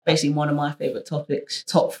basically one of my favourite topics.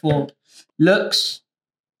 Top 4. Looks,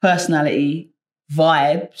 personality,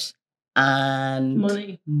 vibes, and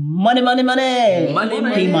money.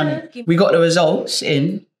 We got the results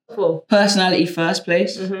in. 4. Personality, first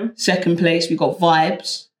place. Second place, we got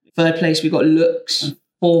vibes. Third place, we got looks. And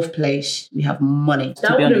fourth place, we have money.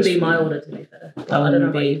 That wouldn't be my order, to be fair. That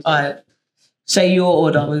wouldn't be. Say your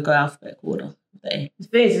order. We'll go alphabetical order. The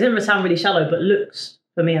thing is, it doesn't sound really shallow, but looks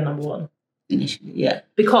for me are number 1. Initially, yeah.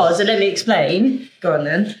 Because, and let me explain. Go on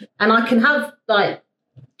then. And I can have like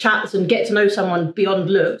chats and get to know someone beyond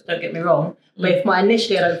looks, don't get me wrong. But if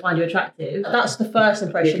initially I don't find you attractive, that's the first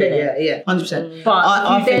impression, isn't it? Yeah, 100%.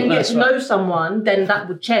 But if you then get to know someone, then that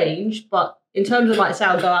would change. But in terms of like, say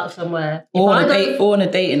I'll go out somewhere. Or on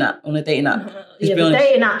a dating app. Yeah, but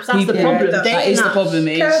dating apps, that's the problem. That is the problem.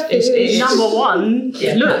 It's number 1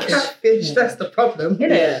 is looks. Catfish, that's the problem.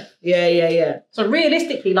 Yeah. So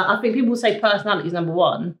realistically, like I think people say personality is number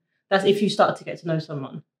 1. That's if you start to get to know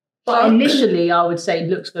someone. But initially, I would say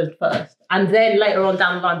looks goes first. And then later on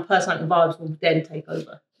down the line, personality and vibes will then take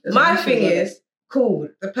over. My thing is, cool,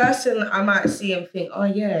 the person I might see and think, oh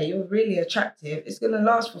yeah, you're really attractive, it's going to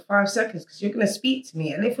last for 5 seconds because you're going to speak to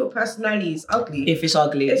me. And if your personality is ugly... If it's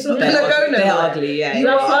ugly. It's not going to go nowhere. They're ugly, yeah. You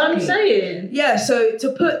know what I'm saying? Yeah, so to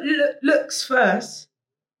put looks first,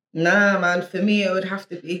 nah, man, for me, it would have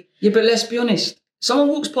to be... Yeah, but let's be honest. Someone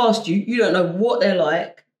walks past you, you don't know what they're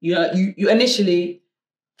like. You initially...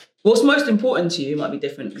 What's most important to you might be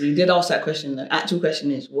different. You did ask that question. The actual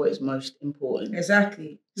question is, what is most important?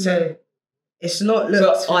 Exactly. So it's not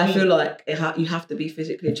looks. But I feel like you have to be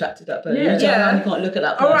physically attracted to that person. Yeah. You can't look at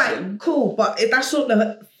that person. All right, cool. But that's not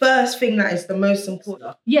the first thing that is the most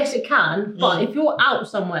important. Yes, it can. But if you're out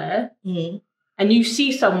somewhere and you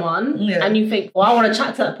see someone and you think, well, I want to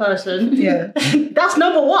chat to that person. Yeah. That's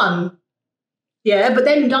number 1. Yeah, but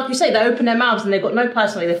then, like you say, they open their mouths and they've got no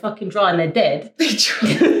personality, they're fucking dry and they're dead.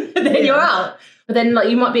 Then you're out. But then like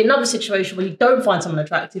you might be in another situation where you don't find someone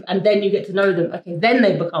attractive and then you get to know them. Okay, then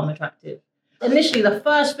they become attractive. Initially, the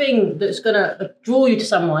first thing that's going to draw you to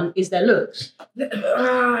someone is their looks. All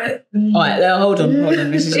right, hold on.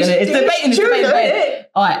 It's debating.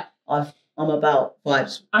 All right, I'm about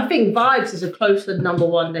vibes. I think vibes is a closer number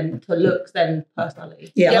 1 than to looks than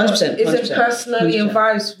personality. Yeah, 100%. Isn't personality 100%. And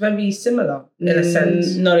vibes very similar in a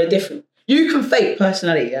sense? No, they're different. You can fake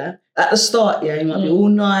personality, yeah? At the start, yeah, you might be all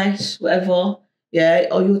nice, whatever, yeah?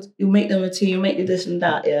 Or you'll make them a team, you'll make you this and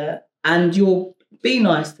that, yeah? And you'll be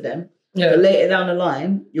nice to them. Yeah. But later down the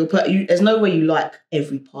line, there's no way you like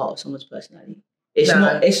every part of someone's personality.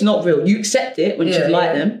 It's not real. You accept it when you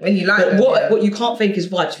like them. When you like them. What you can't fake is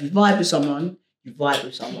vibes. If you vibe with someone, you vibe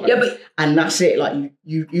with someone. Yeah, but and that's it. Like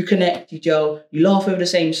you connect, you gel, you laugh over the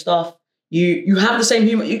same stuff. You have the same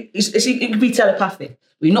humor. It could be telepathic.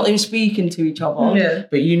 We're not even speaking to each other,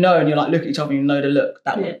 but you know, and you're like look at each other, and you know the look.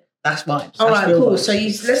 That's vibes. All right, cool. Vibes. So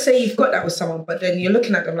let's say you've got that with someone, but then you're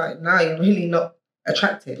looking at them like, nah, you're really not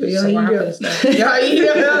attractive. So what happens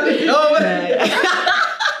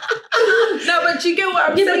No, but you get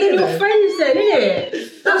what I'm saying. But then you're friends then,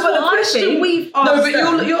 innit? That's what the question we've asked. No,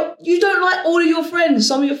 but you don't like all of your friends.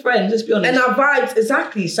 Some of your friends, let's be honest. And our vibes,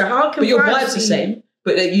 exactly. So how can your vibes the same?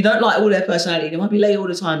 But you don't like all their personality. They might be late all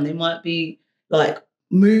the time. They might be like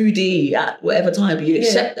moody at whatever time, but you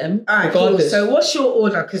accept them regardless. Cool. So what's your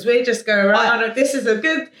order? Because we're just going around. This is a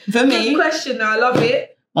good question. I love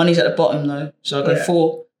it. Money's at the bottom though. So I go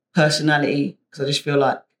 4, personality, because I just feel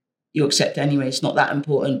like you accept it anyway. It's not that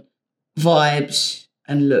important. Vibes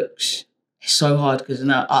and looks. It's so hard because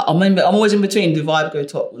now I'm always in between. Do vibe go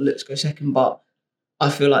top or looks go second? But I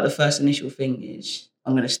feel like the first initial thing is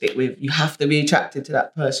I'm going to stick with you have to be attracted to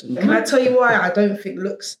that person. Can I tell you why I don't think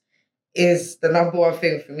looks is the number 1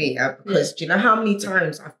 thing for me? Because do you know how many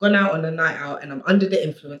times I've gone out on a night out and I'm under the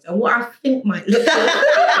influence and what I think might look good.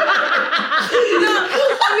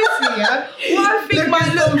 Honestly, what I think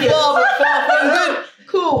might look good.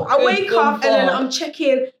 Cool. I wake up and then I'm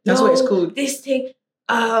checking. That's what it's called. This thing.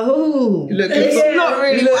 Oh, it's not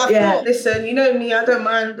really what I thought. Listen, you know me, I don't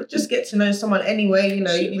mind. Just get to know someone anyway. You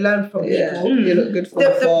know, you learn from people. You look good from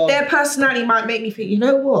afar. Their personality might make me think, you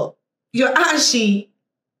know what? You're actually,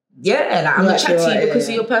 I'm attracted to you because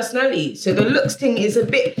of your personality. So the looks thing is a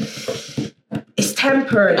bit, it's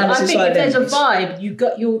temporary. And I think if there's a vibe,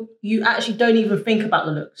 you actually don't even think about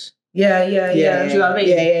the looks. Yeah. Do you know what I mean?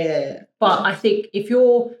 Yeah. But I think if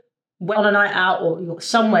you're on a night out or you're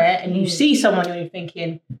somewhere and you see someone and you're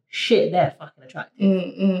thinking, shit, they're fucking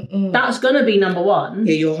attractive. That's going to be number 1.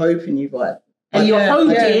 Yeah, you're hoping you vibe. And you're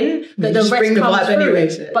hoping that the rest comes through.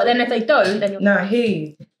 Anyway, but then if they don't, then you're... Nah,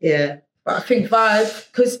 he. Yeah. But I think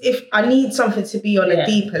vibe, because if I need something to be on a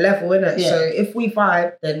deeper level, innit? Yeah. So if we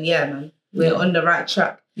vibe, then yeah, man, we're on the right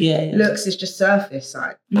track. Yeah. Looks is just surface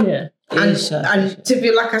side. Yeah. And to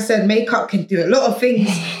be like I said, makeup can do a lot of things.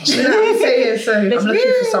 You know what I'm saying? So I'm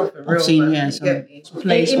looking for something real. I've seen, man.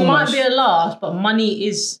 It might be a last, but money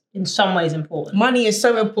is in some ways important. Money is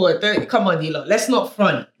so important. Come on, you lot. Let's not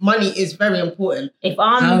front. Money is very important. If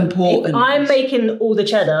I'm making all the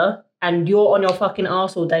cheddar and you're on your fucking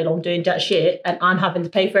arse all day long doing that shit, and I'm having to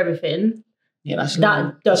pay for everything,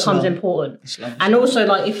 that becomes important. And also,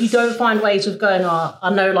 like, if you don't find ways of going,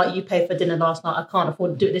 I know, like, you paid for dinner last night, I can't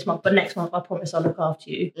afford to do it this month, but next month I promise I'll look after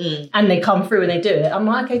you. And they come through and they do it, I'm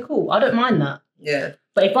like, okay, cool, I don't mind that. Yeah.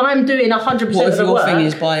 But if I'm doing 100% of the work... What if your thing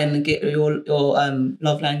is buying your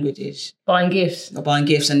love languages? Buying gifts. Or buying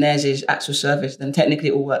gifts and theirs is actual service, then technically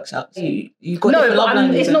it all works out. You've got no, love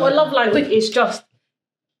language. It's not a love language, it's just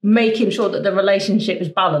making sure that the relationship is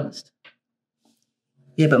balanced.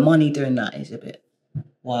 Yeah, but money doing that is a bit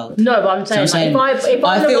wild. No, but I'm saying, if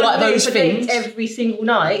I feel like those things every single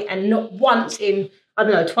night and not once in, I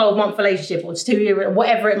don't know, 12-month relationship or 2 year,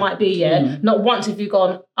 whatever it might be, not once have you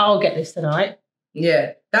gone, I'll get this tonight.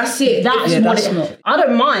 Yeah, that's it. That's not. I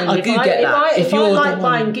don't mind. If I like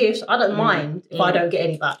buying gifts, I don't mind if I don't get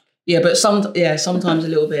any back. Yeah, but sometimes a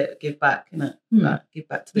little bit give back, like, give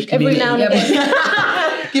back to the community. Every now and again.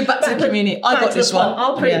 Give back to the community. I got this one.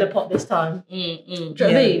 I'll put it in the pot this time. Do you know what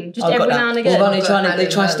I mean? Just every now and again. Or they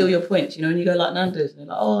try to steal your points, and you go like Nando's, and they're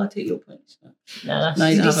like, oh, I'll take your points. No,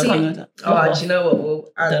 you don't have a thing like that. Oh, do you know what? We'll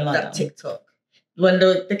add that TikTok. When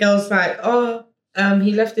the girl's like,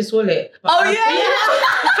 he left his wallet. Oh, yeah.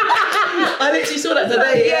 I literally saw that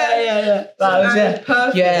today. Yeah. That was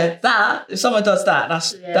perfect. Yeah, that, if someone does that,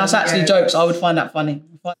 that's actually jokes. I would find that funny.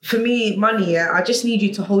 For me, money, I just need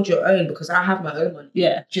you to hold your own because I have my own money.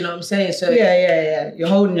 Yeah. Do you know what I'm saying? So Yeah. You're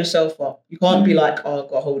holding yourself up. You can't be like, I've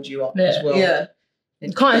got to hold you up as well. Yeah.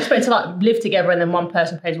 You can't expect to like live together and then one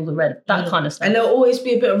person pays all the rent. That kind of stuff. And there'll always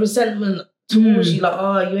be a bit of resentment towards you,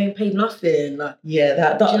 like, you ain't paid nothing. Like,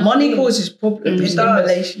 that money causes problems in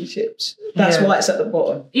relationships. That's why it's at the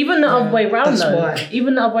bottom. Even the other way around,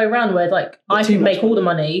 Even the other way around, where like I can make all the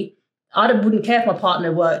money. I wouldn't care if my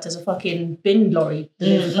partner worked as a fucking bin lorry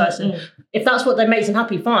delivery person. If that's what makes them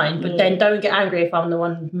happy, fine. But then don't get angry if I'm the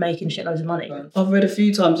one making shitloads of money. I've read a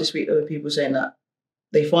few times this week of people saying that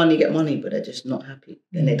they finally get money, but they're just not happy.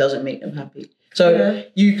 And it doesn't make them happy. So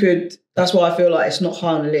that's why I feel like it's not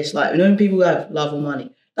high on the list. Like, when people have love or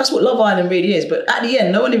money, that's what Love Island really is. But at the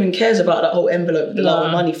end, no one even cares about that whole envelope of the love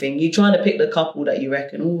or money thing. You're trying to pick the couple that you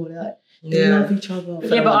reckon, they love each other.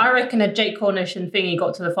 Yeah, but I reckon if Jake Cornish and Thingy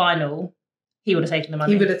got to the final, he would have taken the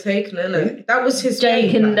money. He would have taken it. That was his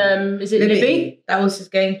Jake game and is it Libby? That was his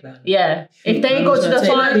game plan. Yeah. If they got to the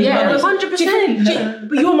final, 100%.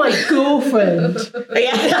 But you're my girlfriend. Do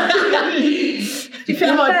you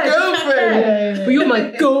feel my girlfriend? But you're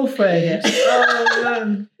my girlfriend. Oh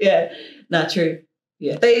man. Yeah. Nah, true.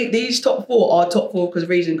 Yeah. These top four are top four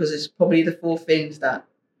because it's probably the four things that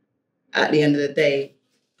at the end of the day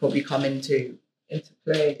probably come into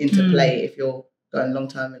play if you're going long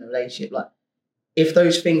term in a relationship. Like, if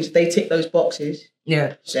those things, they tick those boxes,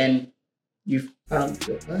 then you've found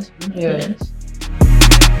your person. Yeah.